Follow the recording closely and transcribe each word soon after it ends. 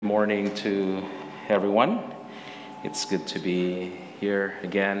morning to everyone. It's good to be here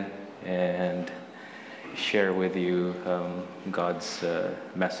again and share with you God's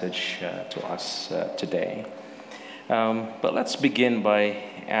message to us today. But let's begin by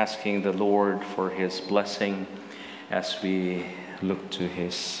asking the Lord for His blessing as we look to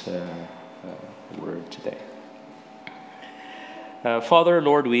His word today. Father,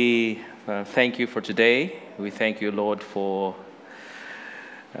 Lord, we thank you for today. We thank you, Lord, for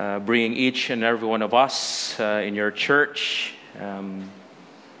bringing each and every one of us in your church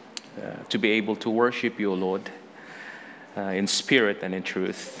to be able to worship you, Lord, in spirit and in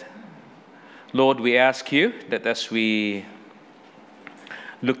truth. Lord, we ask you that as we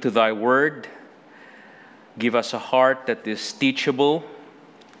look to thy word, give us a heart that is teachable,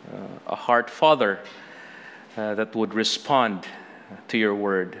 a heart, Father, that would respond to your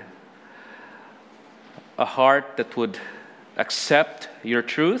word, a heart that would accept your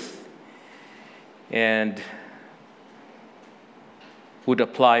truth and would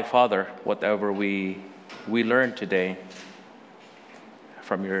apply, Father, whatever we learn today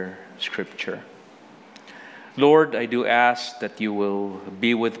from your scripture. Lord, I do ask that you will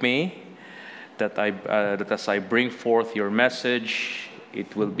be with me, that as I bring forth your message,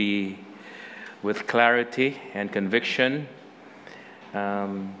 it will be with clarity and conviction,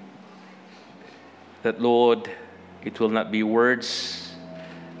 that, Lord, it will not be words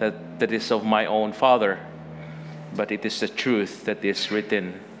that is of my own, Father, but it is the truth that is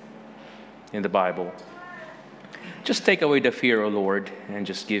written in the Bible. Just take away the fear, O Lord, and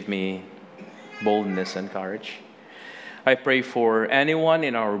just give me boldness and courage. I pray for anyone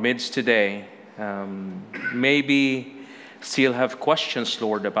in our midst today, maybe still have questions,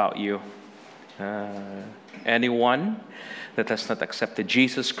 Lord, about you. Anyone that has not accepted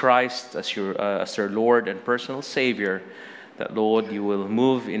Jesus Christ as their Lord and personal Savior, that, Lord, you will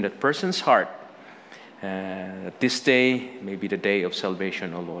move in that person's heart. This day may be the day of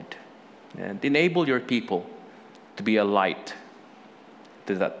salvation, O Lord. And enable your people to be a light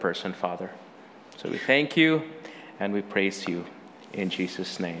to that person, Father. So we thank you and we praise you in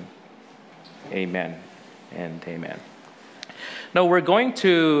Jesus' name. Amen and amen. Now we're going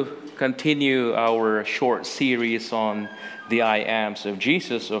to continue our short series on the I Ams of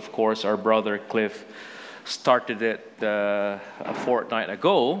Jesus. Of course, our brother Cliff started it a fortnight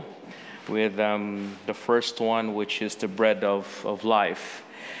ago with the first one, which is the bread of life.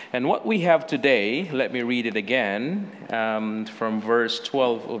 And what we have today, let me read it again, from verse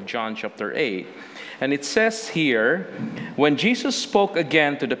 12 of John chapter 8. And it says here, when Jesus spoke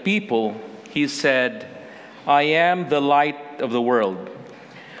again to the people, he said, I am the light of the world.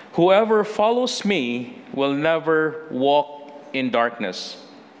 Whoever follows me will never walk in darkness,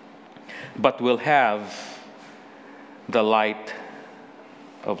 but will have the light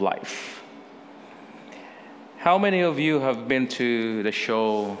of life. How many of you have been to the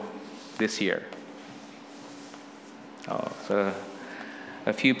show this year? Oh, so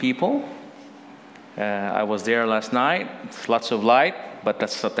a few people. I was there last night. It's lots of light, but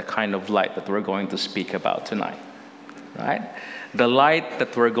that's not the kind of light that we're going to speak about tonight, right? The light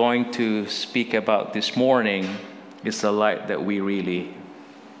that we're going to speak about this morning is the light that we really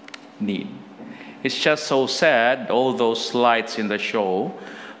need. It's just so sad, all those lights in the show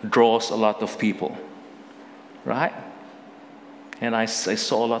draws a lot of people, right? And I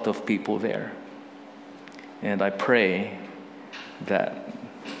saw a lot of people there. And I pray that,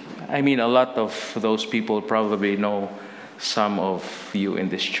 a lot of those people probably know some of you in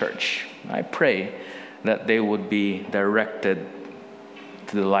this church. I pray that they would be directed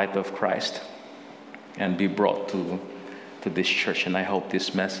to the light of Christ and be brought to this church. And I hope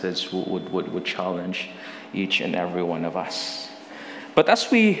this message would challenge each and every one of us. But as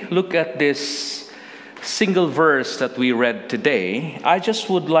we look at this single verse that we read today, I just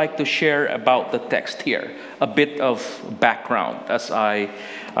would like to share about the text here, a bit of background as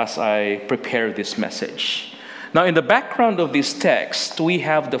I prepare this message. Now, in the background of this text, we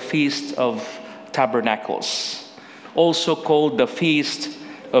have the Feast of Tabernacles, also called the Feast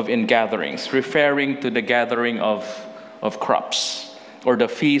of Ingatherings, referring to the gathering of crops, or the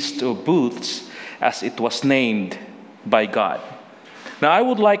Feast of Booths, as it was named by God. Now, I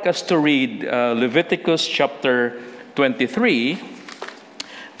would like us to read Leviticus chapter 23,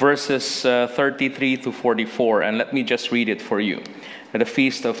 verses 33 to 44, and let me just read it for you. The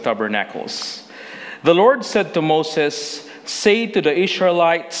Feast of Tabernacles. The Lord said to Moses, say to the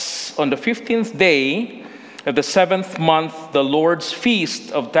Israelites, on the 15th day of the 7th month, the Lord's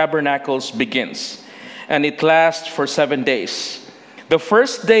Feast of Tabernacles begins, and it lasts for 7 days. The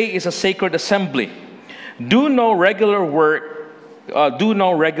first day is a sacred assembly. Do no regular work do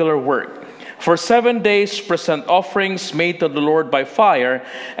no regular work. For 7 days present offerings made to the Lord by fire,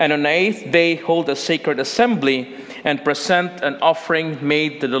 and on the 8th day hold a sacred assembly and present an offering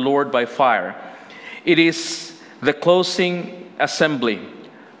made to the Lord by fire. It is the closing assembly.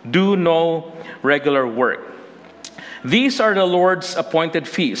 Do no regular work. These are the Lord's appointed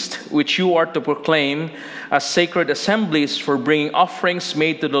feasts, which you are to proclaim as sacred assemblies for bringing offerings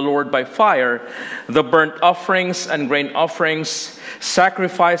made to the Lord by fire, the burnt offerings and grain offerings,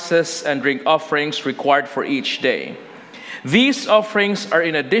 sacrifices and drink offerings required for each day. These offerings are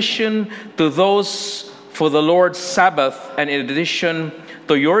in addition to those for the Lord's Sabbath, and in addition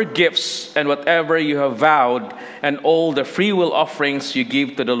to your gifts and whatever you have vowed, and all the freewill offerings you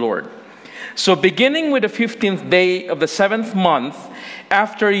give to the Lord. So beginning with the 15th day of the 7th month,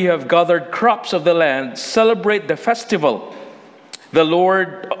 after you have gathered crops of the land, celebrate the festival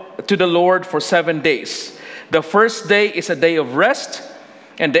to the Lord for 7 days. The first day is a day of rest,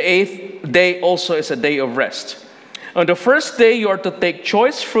 and the 8th day also is a day of rest. On the first day you are to take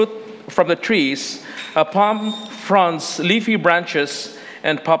choice fruit from the trees, palm fronds, leafy branches,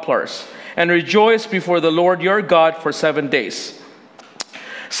 and poplars, and rejoice before the Lord your God for 7 days.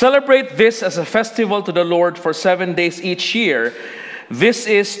 Celebrate this as a festival to the Lord for 7 days each year. This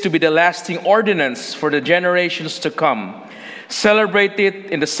is to be the lasting ordinance for the generations to come. Celebrate it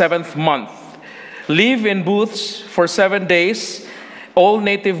in the 7th month. Live in booths for 7 days. All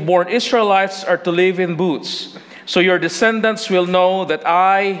native-born Israelites are to live in booths. So your descendants will know that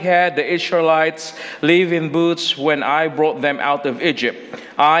I had the Israelites live in booths when I brought them out of Egypt.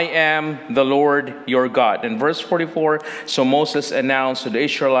 I am the Lord your God. In verse 44, so Moses announced to the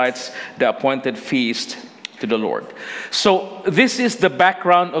Israelites the appointed feast to the Lord. So this is the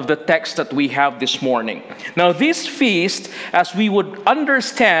background of the text that we have this morning. Now this feast, as we would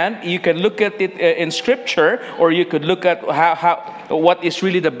understand, you can look at it in Scripture, or you could look at what is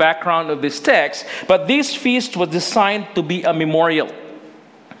really the background of this text. But this feast was designed to be a memorial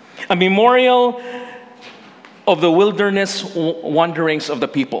of the wilderness wanderings of the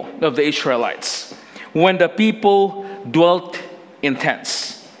people, of the Israelites, when the people dwelt in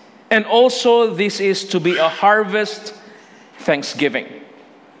tents. And also this is to be a harvest thanksgiving.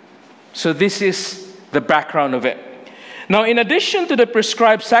 So this is the background of it. Now, in addition to the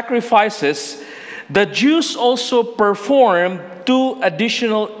prescribed sacrifices, the Jews also performed 2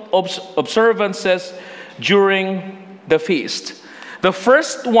 additional observances during the feast. The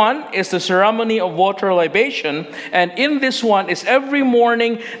first one is the ceremony of water libation, and in this one is every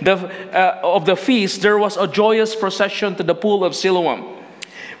morning of the feast there was a joyous procession to the pool of Siloam,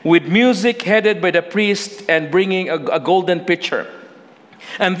 with music headed by the priest and bringing a golden pitcher.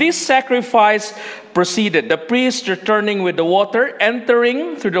 And this sacrifice proceeded, the priest returning with the water,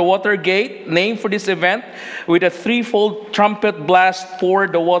 entering through the water gate, named for this event, with a 3-fold trumpet blast,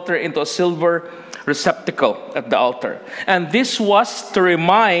 poured the water into a silver receptacle at the altar. And this was to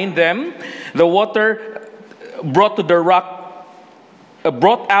remind them the water brought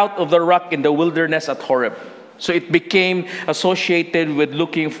out of the rock in the wilderness at Horeb. So it became associated with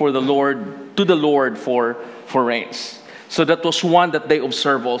looking for the Lord for rains. So that was one that they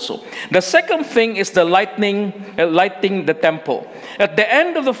observe also. The second thing is the lighting the temple. At the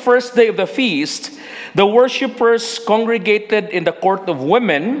end of the first day of the feast, the worshippers congregated in the court of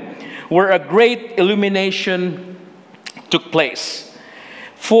women, where a great illumination took place.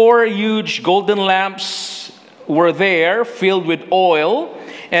 4 huge golden lamps were there, filled with oil,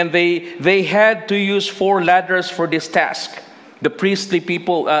 and they had to use 4 ladders for this task. The priestly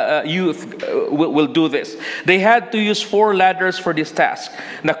people, youth, will do this. They had to use 4 ladders for this task.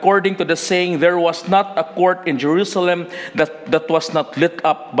 And according to the saying, there was not a court in Jerusalem that was not lit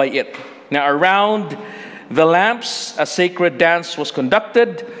up by it. Now around the lamps, a sacred dance was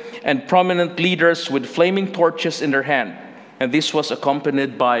conducted, and prominent leaders with flaming torches in their hand. And this was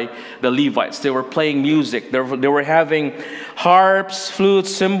accompanied by the Levites. They were playing music. They were having harps,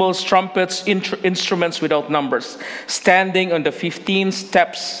 flutes, cymbals, trumpets, instruments without numbers, standing on the 15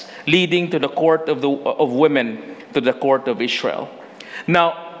 steps leading to the court of women, to the court of Israel.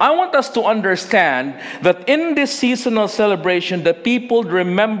 Now, I want us to understand that in this seasonal celebration, the people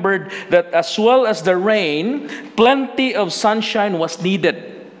remembered that as well as the rain, plenty of sunshine was needed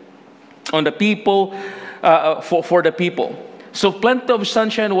on the people, for the people. So plenty of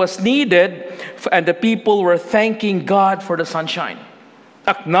sunshine was needed, and the people were thanking God for the sunshine,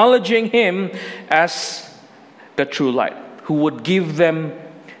 acknowledging Him as the true light, who would give them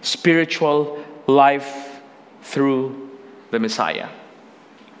spiritual life through the Messiah.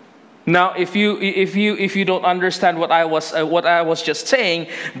 Now, if you don't understand what I was just saying,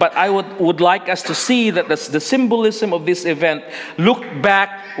 but I would like us to see that the symbolism of this event. Look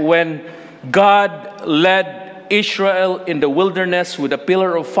back when God led Israel in the wilderness with a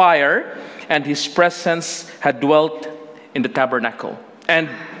pillar of fire, and His presence had dwelt in the tabernacle. And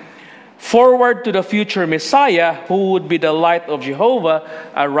forward to the future Messiah, who would be the light of Jehovah,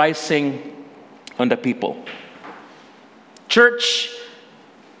 arising on the people. Church,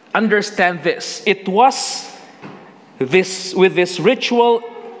 understand this. It was with this ritual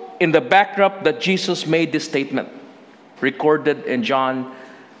in the backdrop that Jesus made this statement, recorded in John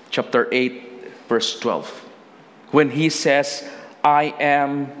chapter 8, verse 12, when He says, "I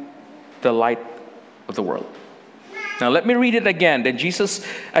am the light of the world." Now let me read it again. Then Jesus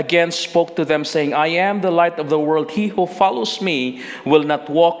again spoke to them, saying, "I am the light of the world. He who follows me will not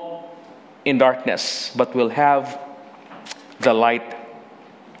walk in darkness, but will have the light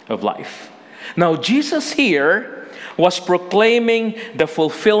of life." Now Jesus here was proclaiming the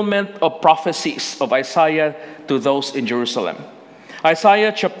fulfillment of prophecies of Isaiah to those in Jerusalem.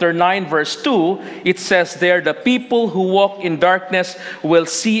 Isaiah chapter 9 verse 2, it says there, "The people who walk in darkness will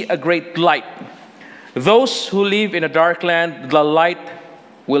see a great light. Those who live in a dark land, the light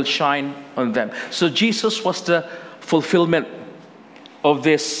will shine on them." So Jesus was the fulfillment of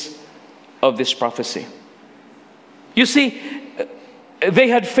this prophecy. You see, they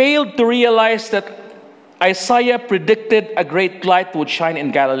had failed to realize that Isaiah predicted a great light would shine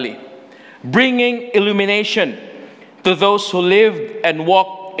in Galilee, bringing illumination to those who lived and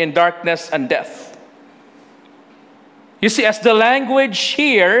walked in darkness and death. You see, as the language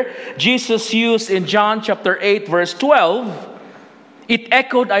here Jesus used in John chapter 8 verse 12, it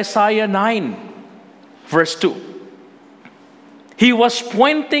echoed Isaiah 9 verse 2. He was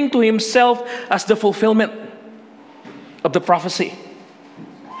pointing to Himself as the fulfillment of the prophecy.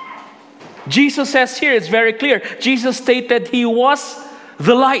 Jesus says here, it's very clear. Jesus stated He was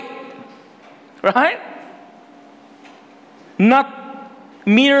the light. Right? Not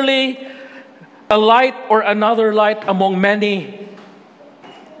merely a light or another light among many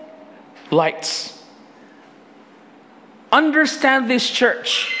lights. Understand this,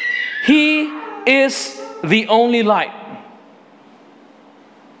 church. He is the only light.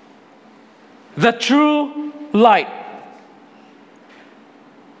 The true light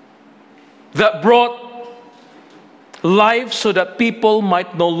that brought life so that people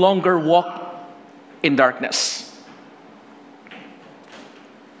might no longer walk in darkness.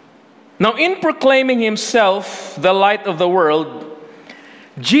 Now, in proclaiming Himself the light of the world,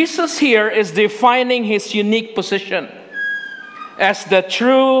 Jesus here is defining His unique position as the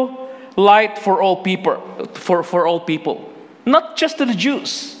true light for all people, for all people, not just to the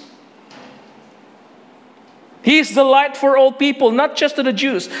Jews. He is the light for all people, not just to the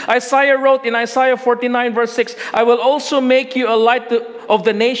Jews. Isaiah wrote in Isaiah 49 verse 6, "I will also make you a light of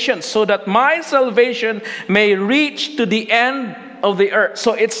the nations, so that my salvation may reach to the end of the earth."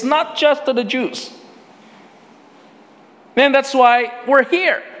 So it's not just to the Jews. And that's why we're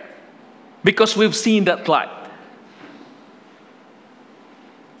here, because we've seen that light.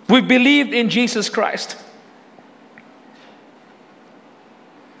 We believed in Jesus Christ.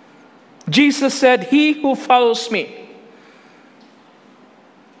 Jesus said, "He who follows me."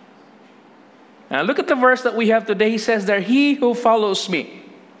 Now look at the verse that we have today. He says there, "He who follows me."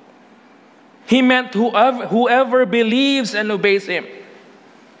 He meant whoever believes and obeys Him.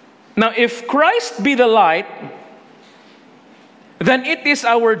 Now if Christ be the light, then it is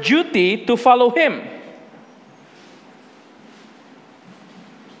our duty to follow Him.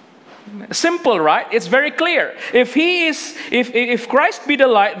 Simple, right? It's very clear. If Christ be the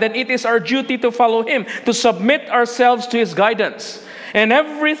light, then it is our duty to follow Him, to submit ourselves to His guidance. And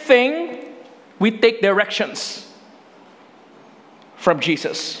everything, we take directions from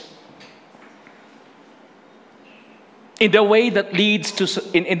Jesus in the way that leads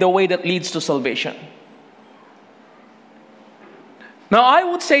to salvation. Now, I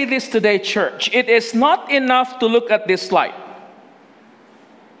would say this today, church. It is not enough to look at this light,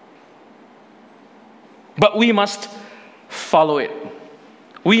 but we must follow it.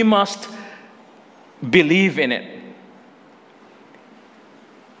 We must believe in it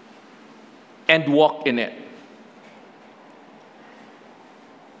and walk in it.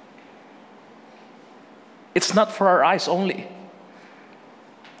 It's not for our eyes only.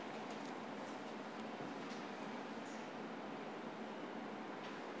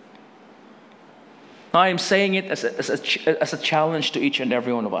 I am saying it as a challenge to each and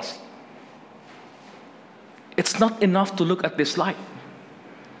every one of us. It's not enough to look at this light.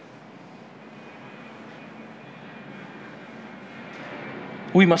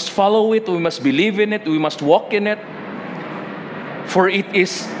 We must follow it, we must believe in it, we must walk in it. For it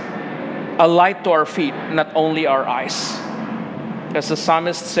is a light to our feet, not only our eyes. As the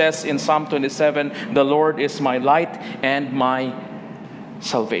psalmist says in Psalm 27, the Lord is my light and my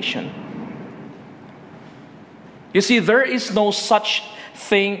salvation. You see, there is no such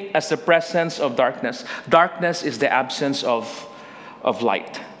thing as the presence of darkness. Darkness is the absence of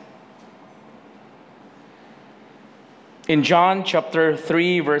light. In John chapter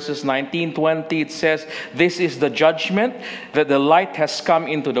 3, verses 19, 20, it says, this is the judgment, that the light has come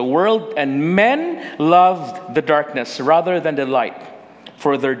into the world, and men loved the darkness rather than the light,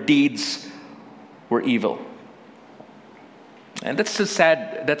 for their deeds were evil. And that's the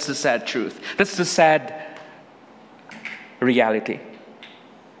sad truth. That's the sad reality.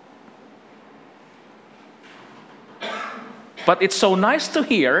 But it's so nice to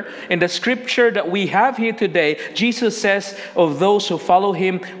hear in the scripture that we have here today, Jesus says of those who follow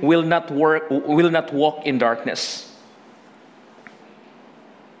him will not walk in darkness.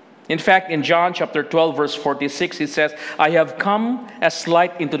 In fact, in John chapter 12, verse 46, it says, I have come as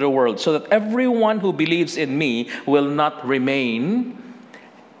light into the world, so that everyone who believes in me will not remain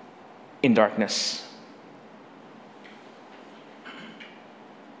in darkness.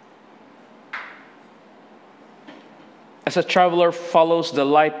 As a traveler follows the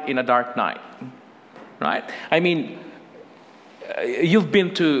light in a dark night, right? I mean, you've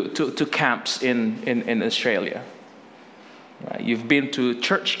been to camps in Australia. Right? You've been to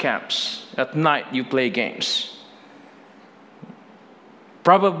church camps. At night, you play games.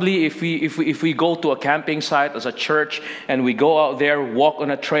 Probably if we go to a camping site as a church and we go out there, walk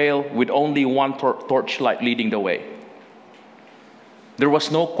on a trail with only one torchlight leading the way, there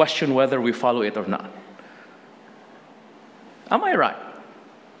was no question whether we follow it or not. Am I right?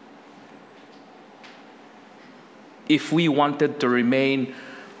 If we wanted to remain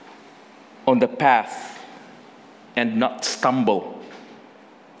on the path and not stumble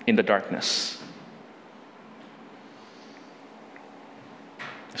in the darkness.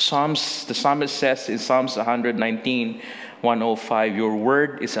 The psalmist says in Psalms 119, 105, your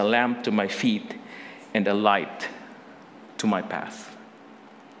word is a lamp to my feet and a light to my path.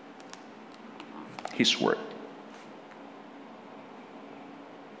 His word.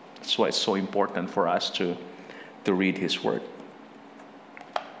 That's why it's so important for us to read his word.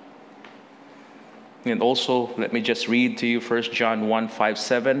 And also, let me just read to you 1 John 1, 5,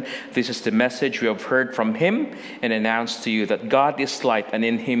 7. This is the message we have heard from him and announced to you, that God is light, and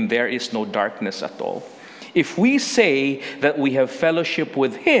in him there is no darkness at all. If we say that we have fellowship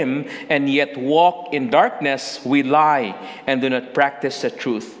with him and yet walk in darkness, we lie and do not practice the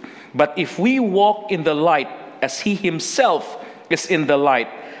truth. But if we walk in the light as he himself is in the light,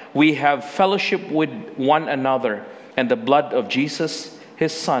 we have fellowship with one another, and the blood of Jesus,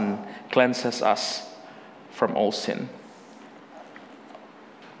 his Son, cleanses us from all sin.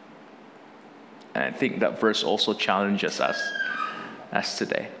 And I think that verse also challenges us as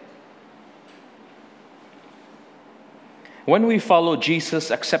today. When we follow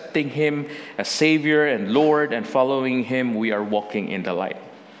Jesus, accepting him as Savior and Lord and following him, we are walking in the light.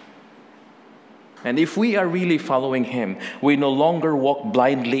 And if we are really following him, we no longer walk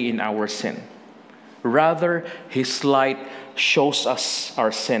blindly in our sin. Rather, his light shows us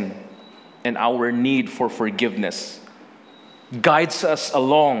our sin and our need for forgiveness, guides us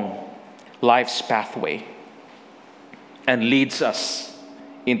along life's pathway, and leads us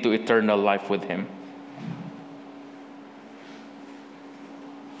into eternal life with him.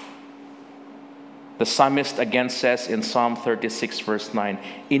 The psalmist again says in Psalm 36, verse 9,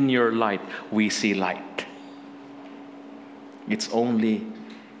 in your light we see light. It's only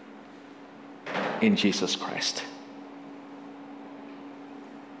in Jesus Christ.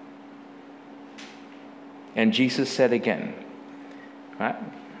 And Jesus said again, right?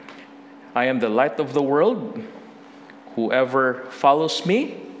 I am the light of the world. Whoever follows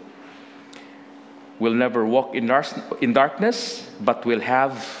me will never walk in darkness, but will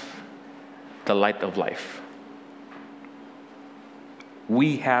have the light of life.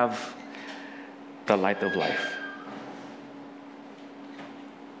 We have the light of life.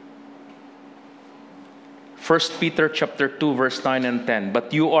 1 Peter chapter 2, verse 9 and 10.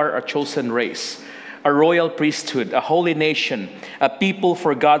 But you are a chosen race, a royal priesthood, a holy nation, a people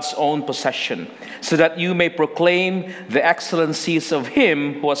for God's own possession, so that you may proclaim the excellencies of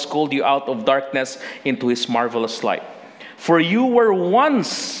him who has called you out of darkness into his marvelous light. For you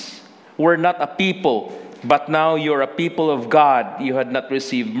were not a people, but now you're a people of God. You had not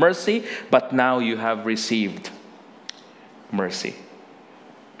received mercy, but now you have received mercy.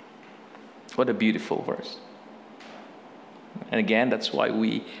 What a beautiful verse. And again, that's why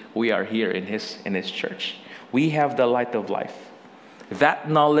we are here in his church. We have the light of life. That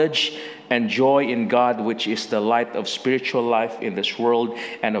knowledge and joy in God, which is the light of spiritual life in this world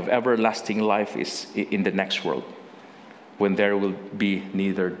and of everlasting life, is in the next world, when there will be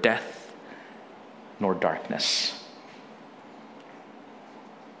neither death nor darkness.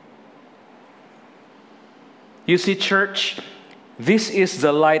 You see, church, this is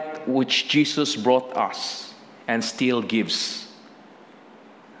the light which Jesus brought us and still gives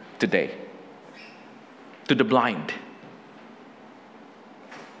today to the blind.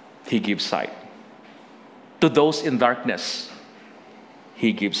 He gives sight. To those in darkness,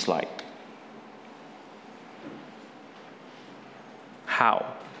 He gives light. How?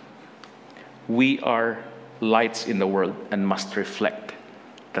 We are lights in the world and must reflect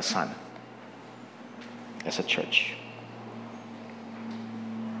the sun as a church.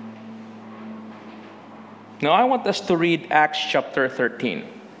 Now I want us to read Acts chapter 13.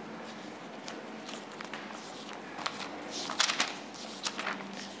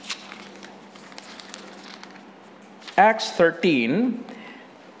 Acts 13,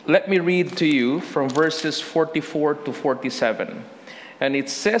 let me read to you from verses 44 to 47. And it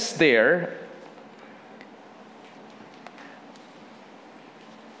says there,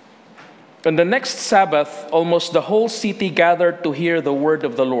 on the next Sabbath, almost the whole city gathered to hear the word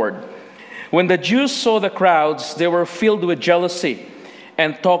of the Lord. When the Jews saw the crowds, they were filled with jealousy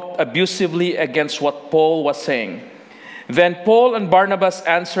and talked abusively against what Paul was saying. Then Paul and Barnabas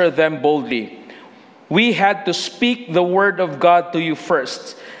answered them boldly, "We had to speak the word of God to you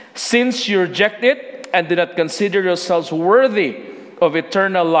first. Since you reject it and do not consider yourselves worthy of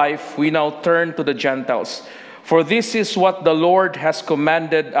eternal life, we now turn to the Gentiles. For this is what the Lord has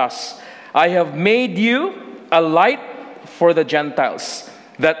commanded us. I have made you a light for the Gentiles,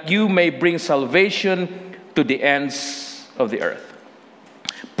 that you may bring salvation to the ends of the earth."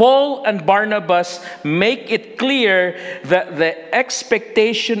 Paul and Barnabas make it clear that the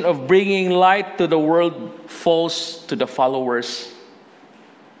expectation of bringing light to the world falls to the followers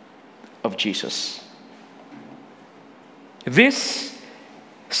of Jesus. This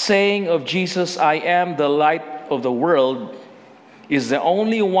saying of Jesus, "I am the light of the world," is the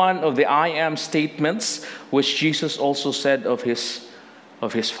only one of the "I am" statements which Jesus also said of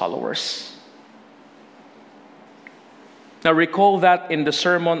his followers. Now recall that in the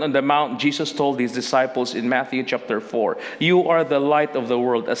Sermon on the Mount, Jesus told his disciples in Matthew chapter 4, "You are the light of the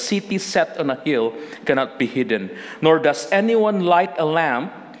world. A city set on a hill cannot be hidden. Nor does anyone light a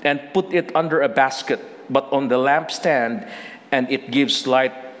lamp and put it under a basket, but on the lampstand, and it gives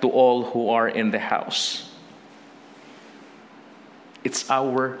light to all who are in the house." It's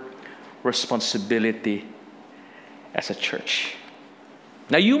our responsibility as a church.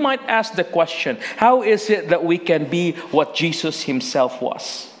 Now you might ask the question, how is it that we can be what Jesus himself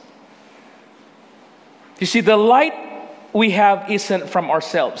was? You see, the light we have isn't from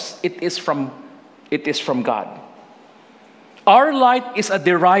ourselves. It is from God. Our light is a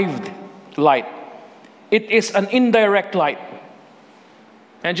derived light. It is an indirect light.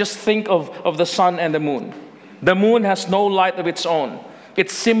 And just think of the sun and the moon. The moon has no light of its own. It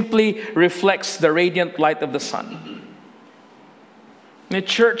simply reflects the radiant light of the sun. In the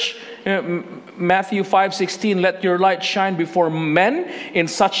church, Matthew 5:16, "Let your light shine before men in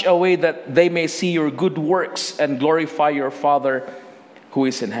such a way that they may see your good works and glorify your Father who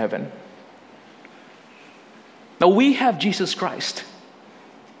is in heaven." Now we have Jesus Christ.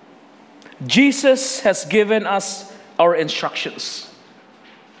 Jesus has given us our instructions,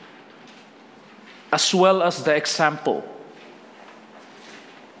 as well as the example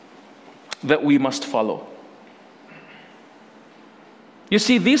that we must follow. You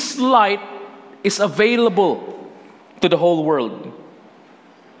see, this light is available to the whole world.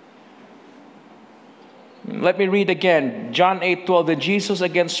 Let me read again. John 8:12. Then Jesus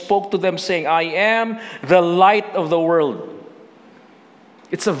again spoke to them, saying, "I am the light of the world."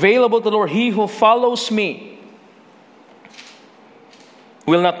 It's available to the Lord. "He who follows me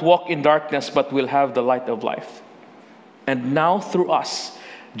will not walk in darkness, but will have the light of life." And now through us,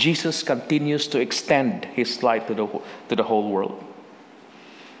 Jesus continues to extend his light to the whole world.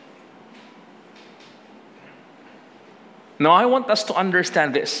 Now, I want us to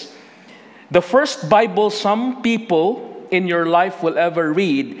understand this. The first Bible some people in your life will ever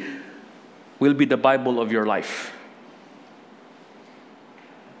read will be the Bible of your life.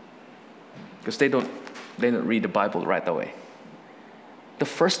 Because they don't read the Bible right away. The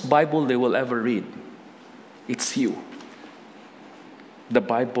first Bible they will ever read, it's you. The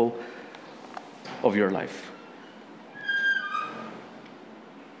Bible of your life.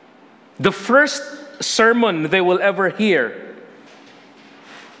 The first sermon they will ever hear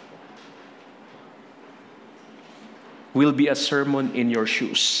will be a sermon in your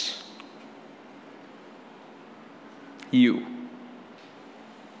shoes. You.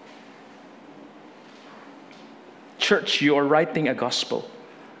 Church, you are writing a gospel,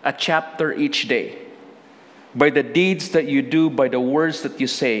 a chapter each day. By the deeds that you do, by the words that you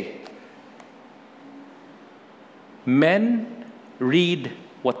say. Men read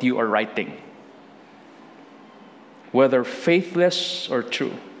what you are writing, whether faithless or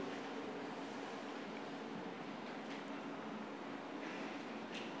true.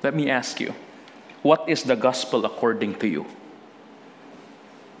 Let me ask you, what is the gospel according to you?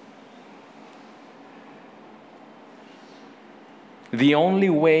 The only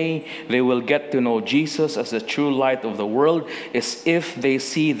way they will get to know Jesus as the true light of the world is if they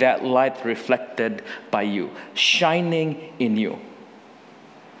see that light reflected by you, shining in you.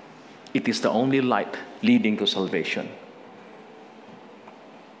 It is the only light leading to salvation.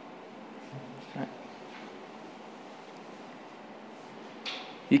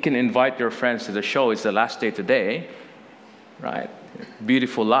 You can invite your friends to the show. It's the last day today, right?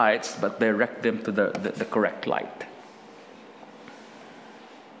 Beautiful lights, but direct them to the correct light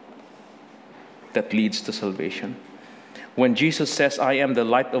that leads to salvation. When Jesus says, I am the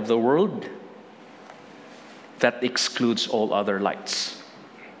light of the world, that excludes all other lights.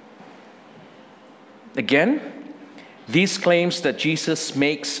 Again, these claims that Jesus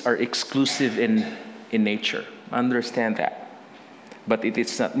makes are exclusive in nature. Understand that. But it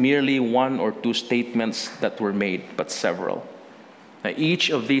is not merely one or two statements that were made, but several. Now, each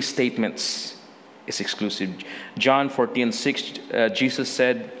of these statements is exclusive. John 14:6, Jesus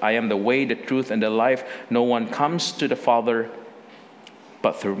said, I am the way, the truth, and the life. No one comes to the Father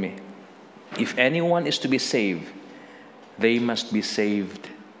but through me. If anyone is to be saved, they must be saved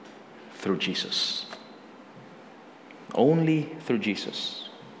through Jesus. Only through Jesus.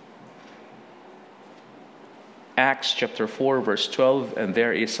 Acts chapter 4, verse 12, and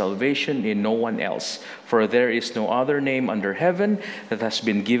there is salvation in no one else, for there is no other name under heaven that has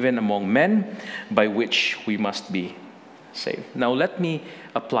been given among men by which we must be saved. Now let me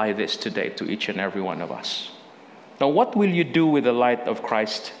apply this today to each and every one of us. Now what will you do with the light of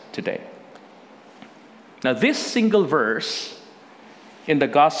Christ today? Now this single verse in the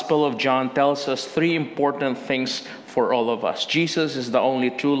Gospel of John tells us three important things for all of us. Jesus is the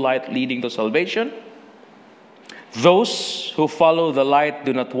only true light leading to salvation. Those who follow the light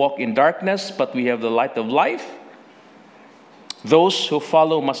do not walk in darkness, but we have the light of life. Those who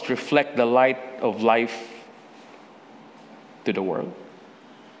follow must reflect the light of life to the world.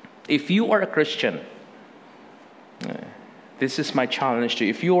 If you are a Christian, this is my challenge to you.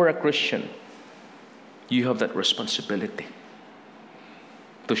 If you are a Christian, you have that responsibility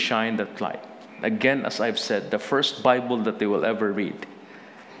to shine that light. Again, as I've said, the first Bible that they will ever read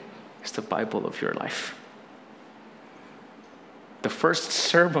is the Bible of your life. The first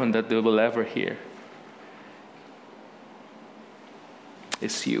sermon that they will ever hear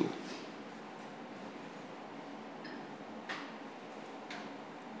is you.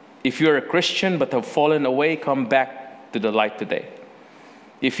 If you're a Christian but have fallen away, come back to the light today.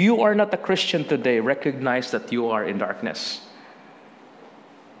 If you are not a Christian today, recognize that you are in darkness.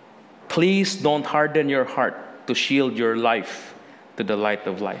 Please don't harden your heart to shield your life to the light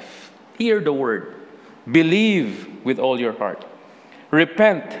of life. Hear the word. Believe with all your heart.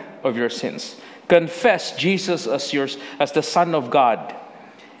 Repent of your sins. Confess Jesus as the Son of God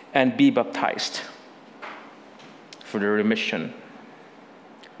and be baptized for the remission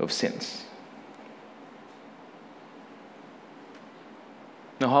of sins.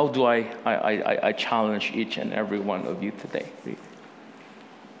 Now, how do I challenge each and every one of you today?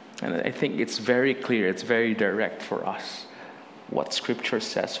 And I think it's very clear, it's very direct for us. What Scripture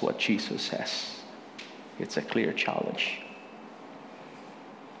says, what Jesus says. It's a clear challenge.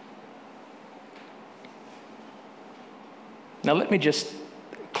 Now let me just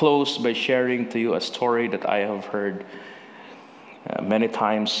close by sharing to you a story that I have heard many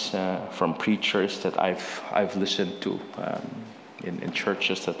times from preachers that I've listened to in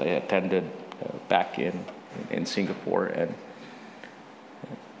churches that I attended back in Singapore and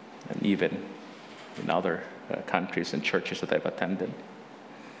even in other countries and churches that I've attended.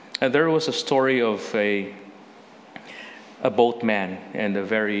 And there was a story of a boatman and a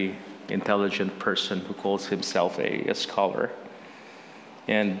very intelligent person who calls himself a scholar.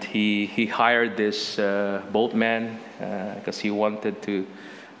 And he hired this boatman because he wanted to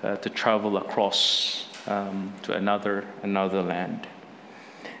travel across to another land.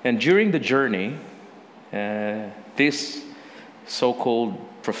 And during the journey, this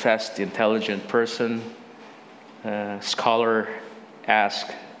so-called professed intelligent person, scholar,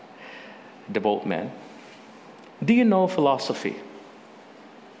 asked the boatman, "Do you know philosophy?"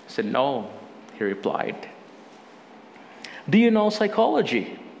 He said, "No," he replied. "Do you know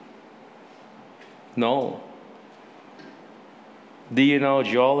psychology?" "No." "Do you know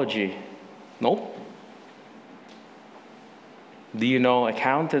geology?" "Nope." "Do you know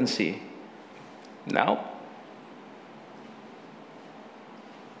accountancy?" "No."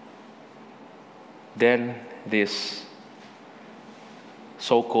 Then this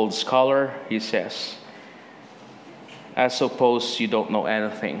so-called scholar, he says, "I suppose you don't know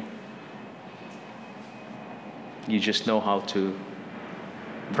anything. You just know how to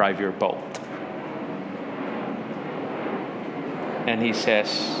drive your boat." And he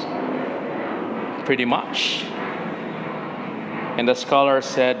says, "Pretty much." And the scholar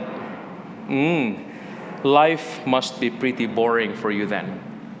said, "Life must be pretty boring for you then."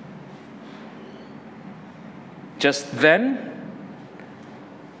 Just then,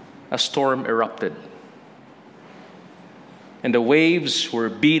 a storm erupted, and the waves were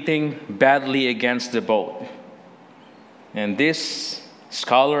beating badly against the boat. And this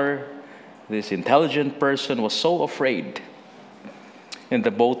scholar, this intelligent person, was so afraid. And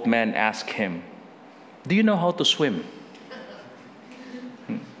the boatman asked him, "Do you know how to swim?"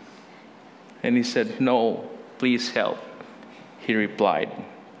 And he said, "No, please help," he replied.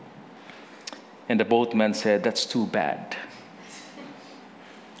 And the boatman said, "That's too bad."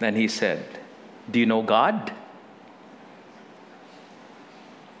 Then he said, "Do you know God?"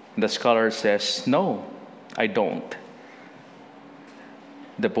 The scholar says, "No, I don't."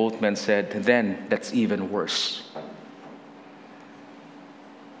 The boatman said, "Then that's even worse."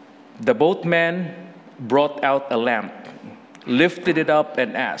 The boatman brought out a lamp, lifted it up,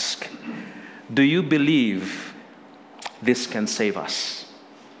 and asked, "Do you believe this can save us?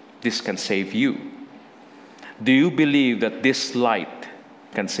 This can save you? Do you believe that this light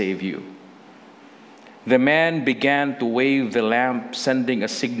can save you?" The man began to wave the lamp, sending a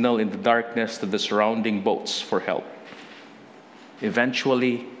signal in the darkness to the surrounding boats for help.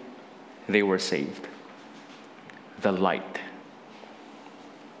 Eventually, they were saved. The light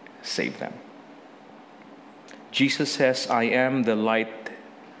saved them. Jesus says, "I am the light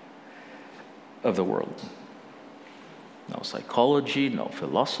of the world." No psychology, no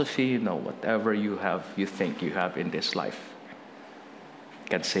philosophy, no whatever you think you have in this life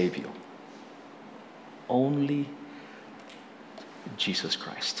can save you. Only Jesus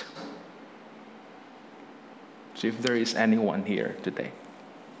Christ. So if there is anyone here today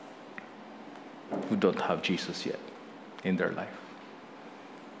who don't have Jesus yet in their life,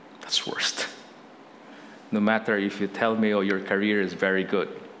 that's worst. No matter if you tell me, "Oh, your career is very good."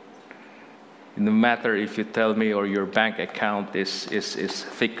 No matter if you tell me, "Or your bank account is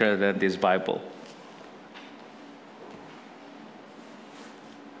thicker than this Bible."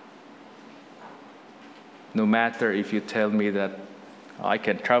 No matter if you tell me that I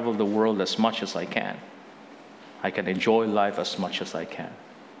can travel the world as much as I can. I can enjoy life as much as I can.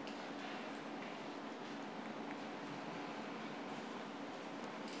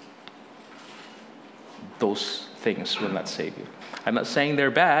 Those things will not save you. I'm not saying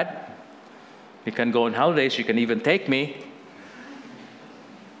they're bad. You can go on holidays, you can even take me.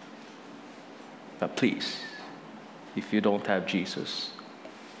 But please, if you don't have Jesus,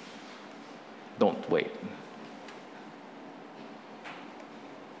 don't wait.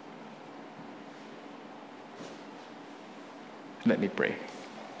 Let me pray.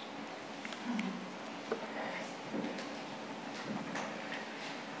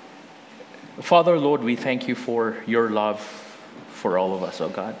 Father, Lord, we thank you for your love for all of us, oh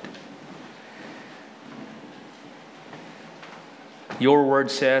God. Your word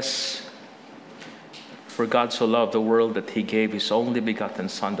says, "For God so loved the world that he gave his only begotten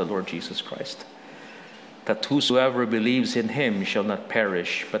Son, the Lord Jesus Christ, that whosoever believes in him shall not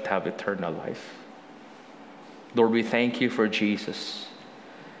perish but have eternal life." Lord, we thank you for Jesus.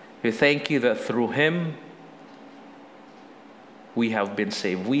 We thank you that through him we have been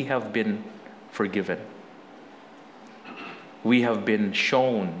saved. We have been forgiven. We have been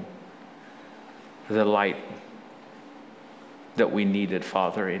shown the light that we needed,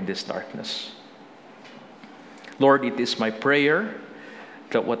 Father, in this darkness. Lord, it is my prayer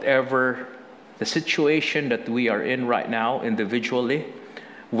that whatever the situation that we are in right now individually,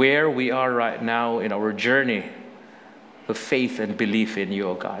 where we are right now in our journey of faith and belief in you,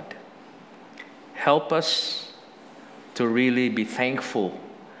 O God, help us to really be thankful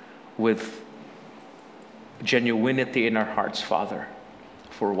with genuinity in our hearts, Father,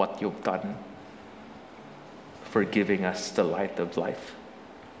 for what you've done, for giving us the light of life.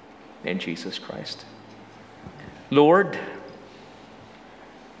 in Jesus Christ. Lord,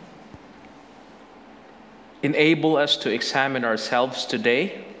 enable us to examine ourselves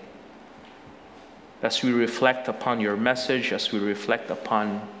today as we reflect upon your message, as we reflect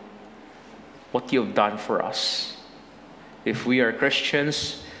upon what you've done for us. If we are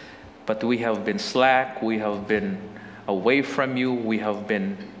Christians, but we have been slack, we have been away from you, we have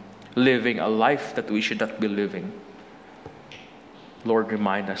been living a life that we should not be living, Lord,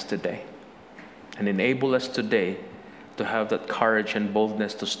 remind us today and enable us today to have that courage and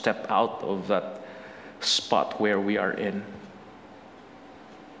boldness to step out of that spot where we are in,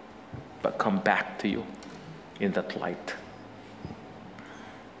 but come back to you in that light.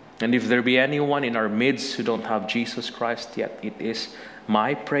 And if there be anyone in our midst who don't have Jesus Christ yet, it is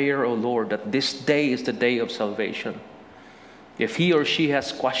my prayer, O Lord, that this day is the day of salvation. If he or she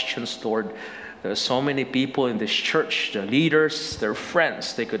has questions, Lord, there are so many people in this church, the leaders, their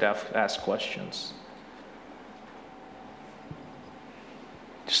friends, they could have asked questions.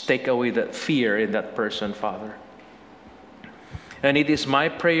 Just take away that fear in that person, Father. And it is my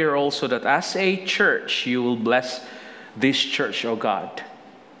prayer also that as a church, you will bless this church, O God.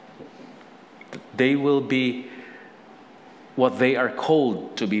 They will be what they are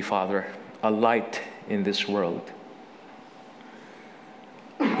called to be, Father, a light in this world.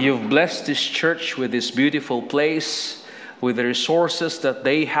 You've blessed this church with this beautiful place, with the resources that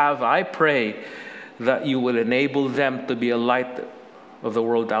they have. I pray that you will enable them to be a light of the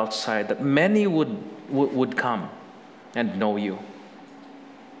world outside, that many would come and know you.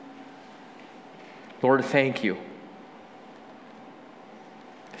 Lord, thank you.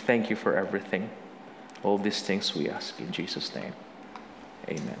 Thank you for everything. All these things we ask in Jesus' name.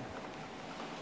 Amen.